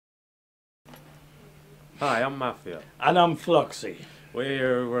Hi, I'm Mafia. And I'm Fluxy. We're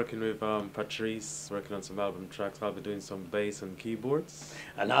here working with Patrice, working on some album tracks. I'll be doing some bass and keyboards.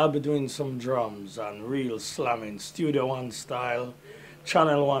 And I'll be doing some drums and real slamming, Studio One style,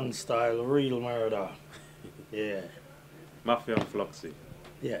 Channel One style, real murder. Yeah. Mafia and Fluxy.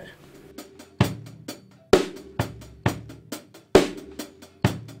 Yeah.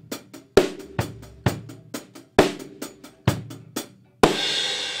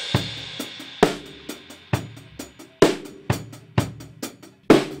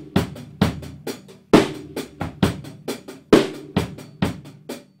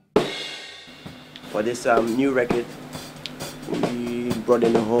 For this new record, we brought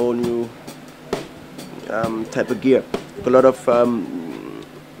in a whole new type of gear. A lot of,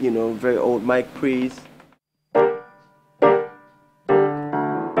 very old mic pre's.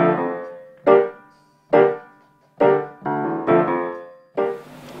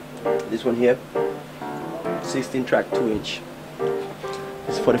 This one here, 16 track 2-inch.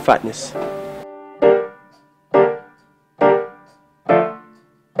 It's for the fatness.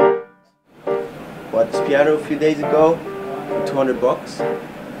 Bought this piano a few days ago, $200,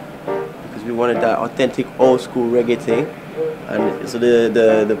 because we wanted that authentic old school reggae thing, and so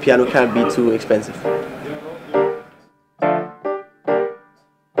the piano can't be too expensive.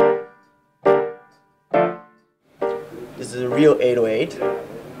 This is a real 808.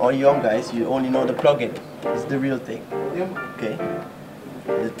 All young guys, you only know the plug-in. This is the real thing. Okay,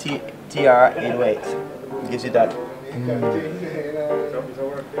 the TR 808 gives you that.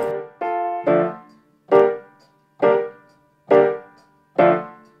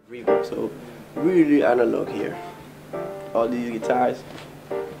 So really analog here. All these guitars,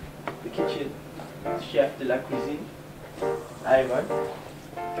 the kitchen, chef de la cuisine, Ivan.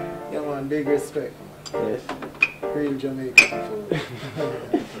 Yeah man, big respect. Yes. Real Jamaican food.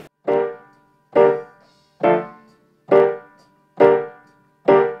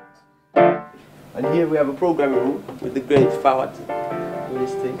 And here we have a programming room with the great Fawad with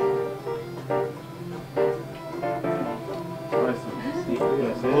this thing.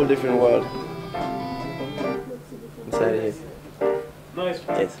 It's a whole different world inside here. Nice.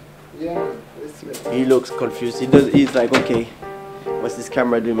 Yes. Yeah, respect. He looks confused. He's like, okay, what's this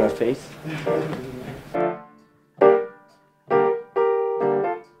camera doing in my face?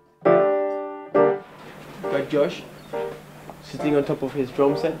 Got Josh sitting on top of his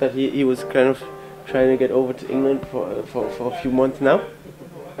drum set that he was kind of trying to get over to England for a few months now.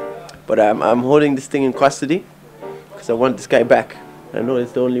 But I'm holding this thing in custody because I want this guy back. I know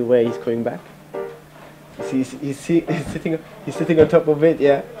it's the only way he's coming back. He's sitting on top of it,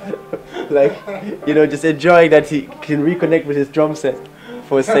 yeah. Like, just enjoying that he can reconnect with his drum set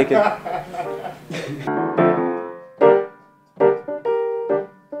for a second.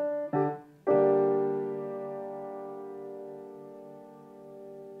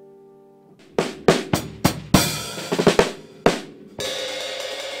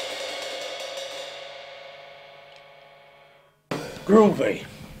 Groovy.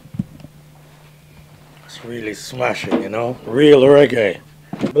 It's really smashing, Real reggae.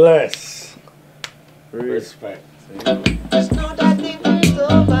 Bless. Respect.